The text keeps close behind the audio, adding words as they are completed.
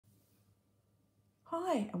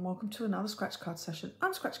Hi and welcome to another scratch card session.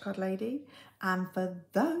 I'm Scratch Card Lady, and for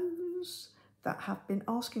those that have been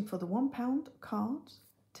asking for the £1 cards,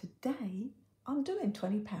 today I'm doing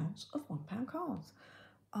 £20 of £1 cards.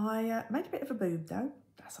 I made a bit of a boob though.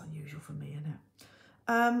 That's unusual for me, isn't it?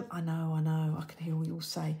 I know, I can hear what you all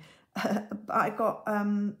say. I got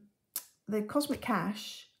the Cosmic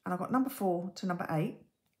Cash, and I got number 4 to number 8,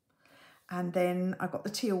 and then I got the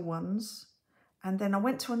teal ones. And then I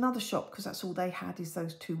went to another shop because that's all they had is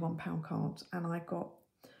those two £1 cards. And I got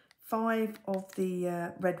 5 of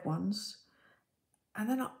the red ones. And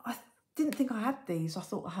then I didn't think I had these. I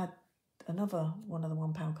thought I had another one of the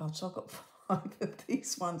 £1 cards. So I got 5 of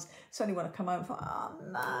these ones. It's only when I come home, I thought, oh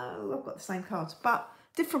no, I've got the same cards. But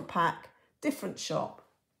different pack, different shop.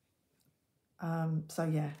 So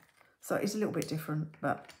yeah, so it's a little bit different.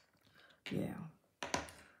 But yeah,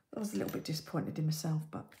 I was a little bit disappointed in myself,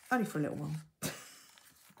 but only for a little while.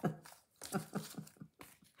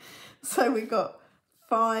 So we got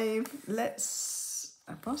 5.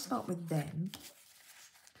 If I start with them,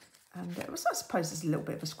 and I suppose there's a little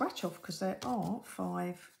bit of a scratch off because there are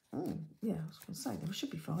 5. Oh, yeah, I was going to say there should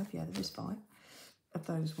be 5. Yeah, there is 5 of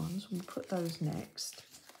those ones. We'll put those next,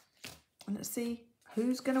 and let's see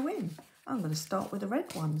who's going to win. I'm going to start with the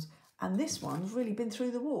red ones, and this one's really been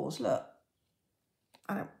through the wars. Look,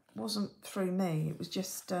 and it wasn't through me. It was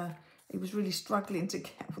just it was really struggling to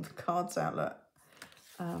get all the cards out. Look.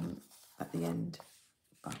 At the end,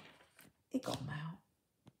 but it got them out.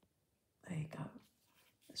 There you go.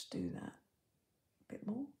 Let's do that a bit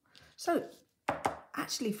more. So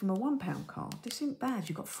actually, from a £1 card, this isn't bad.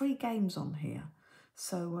 You've got 3 games on here.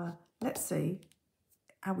 So let's see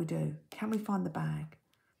how we do. Can we find the bag?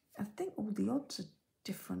 I think all the odds are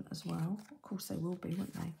different as well. Of course they will be,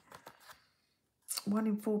 won't they? 1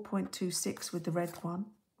 in 4.26 with the red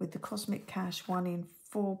one. With the Cosmic Cash, 1 in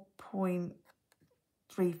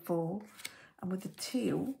 4.34, and with the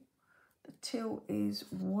teal is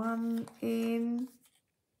 1 in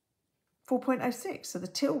 4.06. So the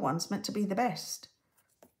teal one's meant to be the best.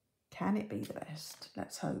 Can it be the best?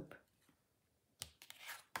 Let's hope.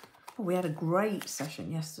 Well, we had a great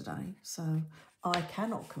session yesterday, so I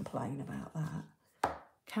cannot complain about that.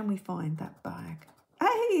 Can we find that bag?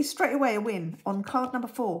 Hey, straight away a win on card number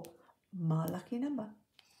 4. My lucky number.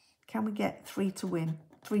 Can we get 3 to win?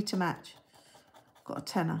 3 to match? Got a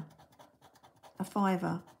tenner, a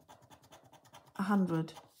fiver,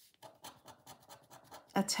 100,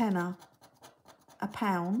 a tenner, a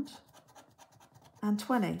pound, and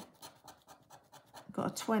 20.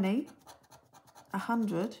 Got a 20,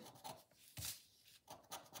 100,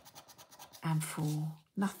 and 4.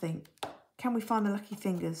 Nothing. Can we find the lucky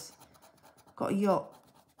fingers? Got a yacht,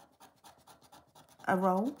 a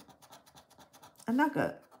roll, a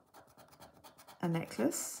nugget, a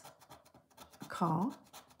necklace, a car,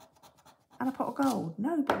 and a pot of gold.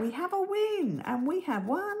 No, but we have a win, and we have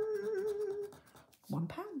 £1.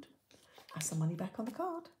 That's the money back on the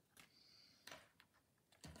card.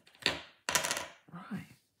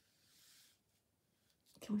 Right.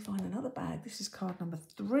 Can we find another bag? This is card number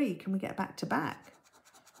 3. Can we get a back to back?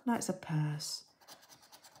 No, it's a purse.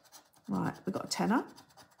 Right, we've got a tenner,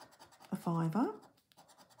 a fiver,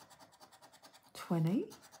 20,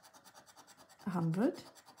 100,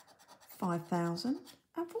 5,000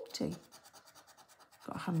 and 40.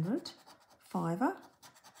 Got 100, fiver.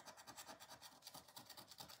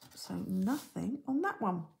 So nothing on that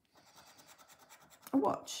one. A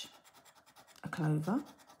watch, a clover,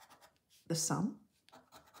 the sun.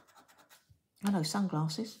 I know,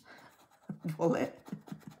 sunglasses, a wallet,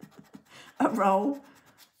 a roll,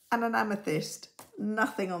 and an amethyst.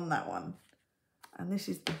 Nothing on that one. And this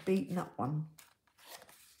is the beaten up one.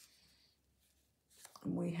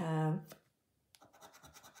 And we have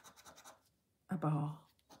a bar,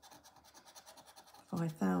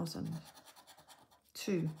 5,000,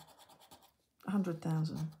 2,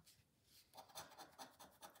 100,000,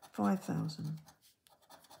 5,000,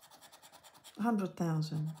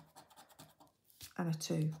 100,000, and a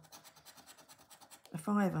 2, a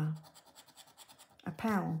fiver, a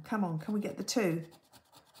pound. Come on, can we get the 2?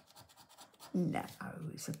 No,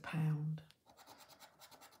 it's a pound.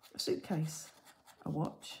 A suitcase, a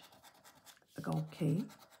watch, a gold key,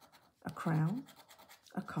 a crown,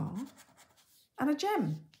 a car, and a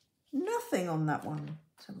gem. Nothing on that one.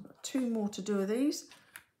 So we've got 2 more to do with these.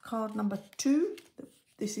 Card number 2.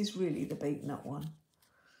 This is really the beaten up one.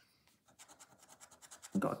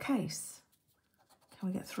 We've got a case. Can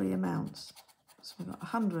we get 3 amounts? So we've got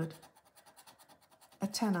 100, a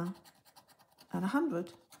tenner, and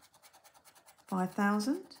 100.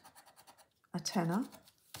 5,000, a tenner,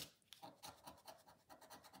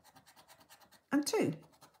 and 2.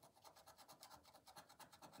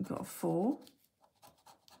 We've got a 4.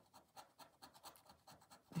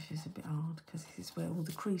 Which is a bit hard because this is where all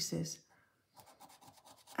the crease is.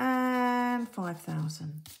 And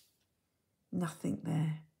 5,000. Nothing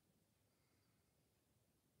there.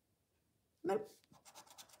 Nope.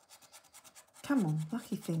 Come on,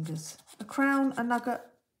 lucky fingers. A crown, a nugget,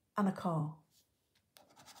 and a car.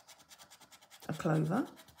 A clover,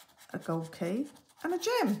 a gold key, and a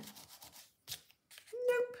gem.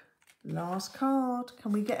 Nope. Last card.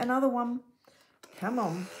 Can we get another one? Come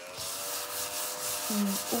on.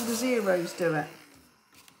 All the zeros do it.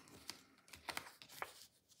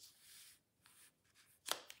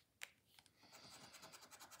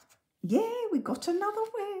 Yeah, we got another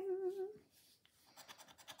win.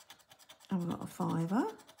 And we've got a 5,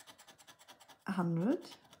 100,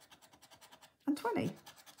 and 20.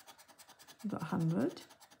 We've got 100,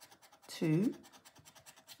 2,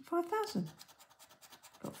 5,000.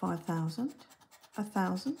 Got 5,000,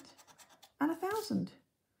 1,000, and 1,000.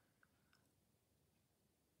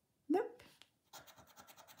 Nope.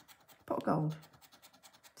 Pot of gold.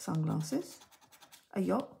 Sunglasses. A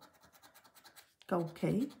yacht. Gold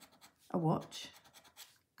key. A watch.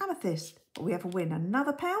 Amethyst. But we have a win.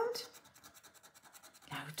 Another £1.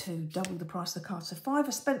 No, 2. Double the price of the card. So 5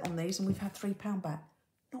 are spent on these and we've had £3 back.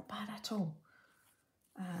 Not bad at all.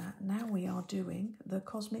 Now we are doing the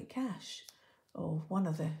Cosmic Cash, or one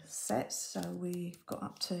of the sets. So we've got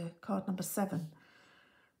up to card number 7.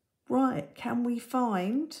 Right, can we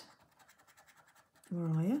find, where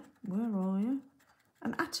are you? Where are you?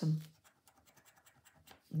 An atom.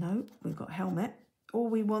 No, we've got helmet. Or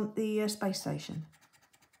we want the space station.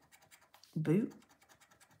 Boot.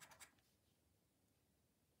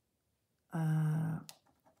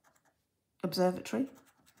 Observatory.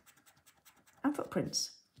 And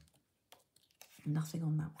footprints. Nothing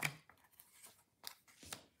on that one.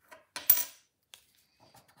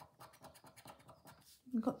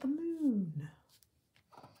 We've got the moon.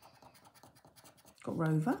 Got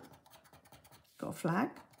rover. Got a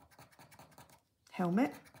flag.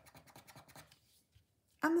 Helmet.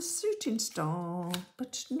 And the shooting star,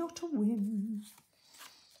 but not a win.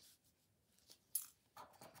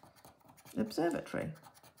 Observatory.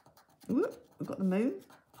 Ooh, we've got the moon.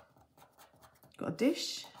 Got a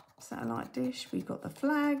dish, satellite dish. We've got the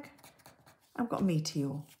flag. I've got a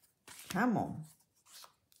meteor. Come on.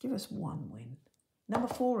 Give us one win. Number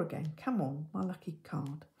 4 again. Come on, my lucky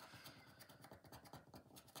card.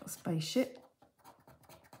 Got a spaceship.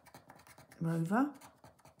 Rover.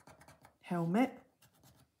 Helmet.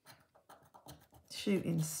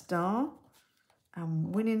 Shooting star.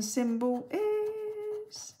 And winning symbol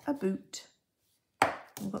is a boot.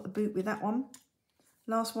 We've got the boot with that one.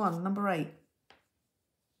 Last one, number 8.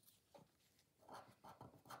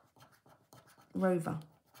 Rover.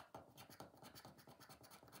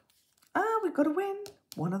 Ah, we've got a win.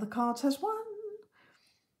 One of the cards has won.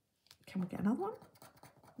 Can we get another one?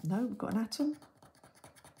 No, we've got an atom.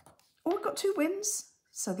 Oh, we've got 2 wins.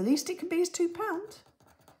 So the least it can be is £2.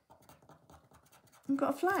 We've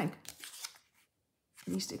got a flag.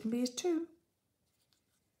 The least it can be is 2.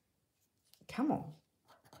 Come on.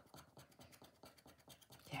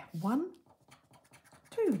 Yeah, 1,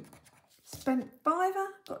 2. Spent £5,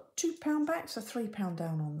 got £2 back, so £3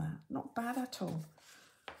 down on that. Not bad at all.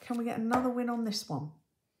 Can we get another win on this one?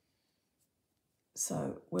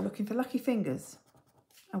 So we're looking for lucky fingers.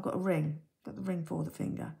 I've got a ring, got the ring for the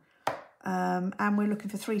finger. And we're looking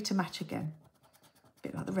for 3 to match again. A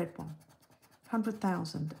bit like the red one.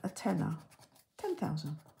 100,000, a tenner,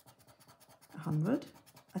 10,000. 100,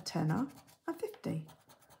 a tenner, and 50.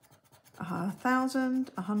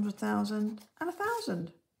 1,000, 100,000, and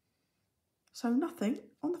 1,000. So nothing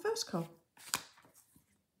on the first card.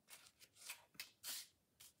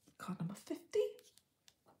 Card number 50.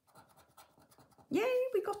 Yay,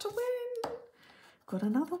 we got a win. Got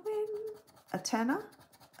another win. A tenner,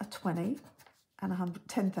 a 20, and 100,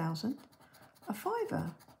 10,000. A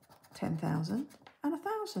fiver, 10,000, and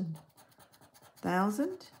 1,000.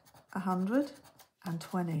 1,000, 100, and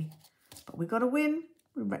 20. But we got a win.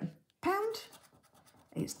 We've written £1.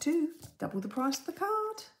 It's 2, double the price of the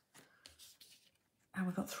card. And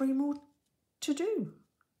we've got 3 more to do.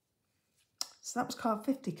 So that was card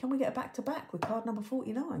 50. Can we get a back-to-back with card number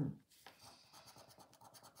 49?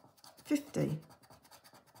 50,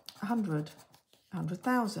 100,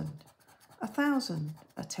 100,000, 1,000,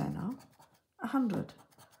 a tenner, 100,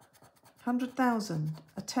 100,000,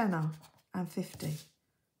 a tenner, and 50.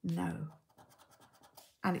 No.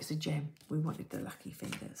 And it's a gem. We wanted the lucky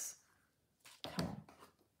fingers. Come on.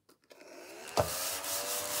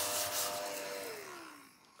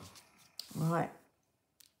 Right.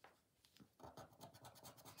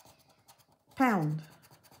 Pound,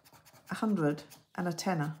 100 and a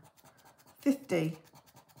tenner. 50,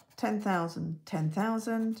 10,000,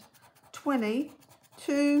 10,000. 20,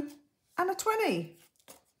 2 and a 20.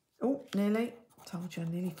 Oh, nearly. Told you I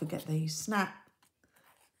nearly forget these. Snap.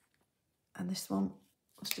 And this one,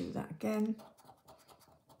 let's do that again.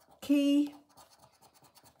 Key,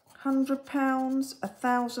 £100,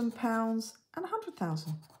 £1,000 and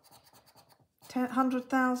 100,000.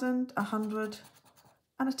 100,000, 100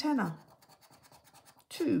 and a tenner.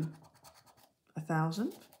 2,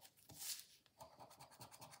 1,000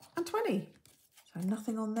 and 20. So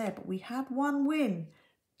nothing on there, but we had one win.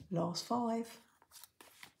 Last 5.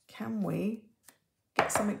 Can we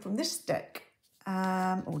get something from this deck?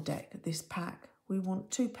 This pack. We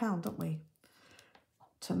want £2, don't we?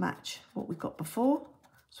 To match what we got before.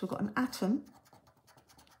 So we've got an atom,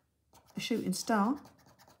 a shooting star,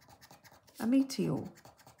 a meteor,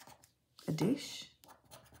 a dish,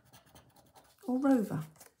 or rover.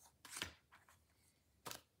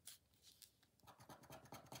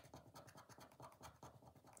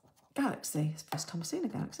 Galaxy. It's the first time I've seen a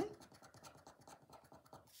galaxy.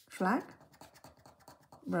 Flag,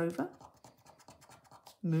 rover,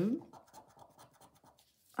 moon,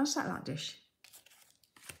 and satellite dish.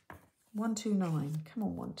 129. Come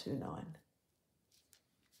on, 129.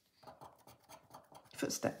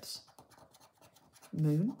 Footsteps,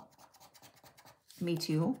 moon,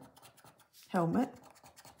 meteor, helmet,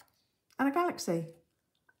 and a galaxy.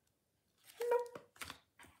 Nope.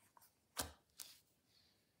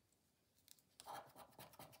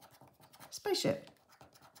 Spaceship,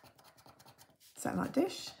 satellite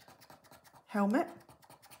dish, helmet,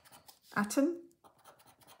 atom,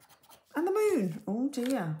 and the moon. Oh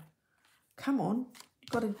dear. Come on, you've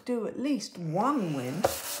got to do at least one win.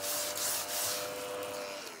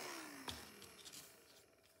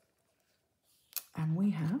 And we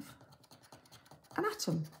have an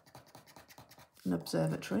atom, an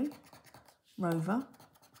observatory, rover,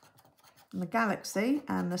 and the galaxy,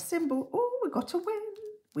 and the symbol. Oh, we got a win.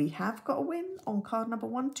 We have got a win on card number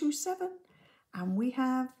 127. And we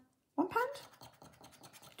have £1,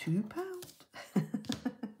 £2.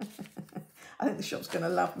 I think the shop's going to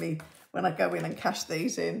love me when I go in and cash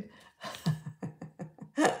these in.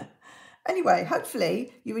 Anyway,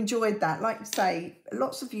 hopefully you enjoyed that. Like I say,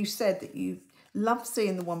 lots of you said that you love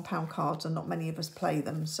seeing the £1 cards and not many of us play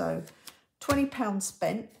them. So £20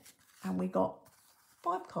 spent and we got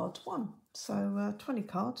 5 cards won. So 20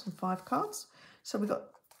 cards and 5 cards. So we got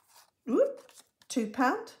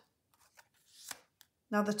 £2.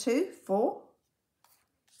 Another 2, 4.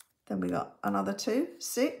 Then we got another 2,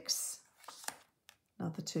 6.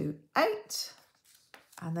 Another 2, 8.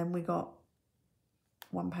 And then we got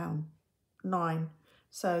 £1, 9.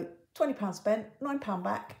 So £20 spent, £9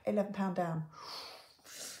 back, £11 down.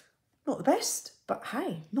 Not the best, but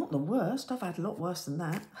hey, not the worst. I've had a lot worse than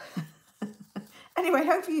that. Anyway,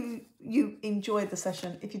 hopefully you enjoyed the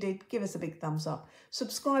session. If you did, give us a big thumbs up.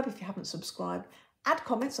 Subscribe if you haven't subscribed. Add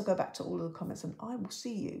comments. I'll go back to all of the comments and I will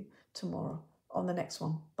see you tomorrow on the next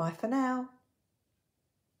one. Bye for now.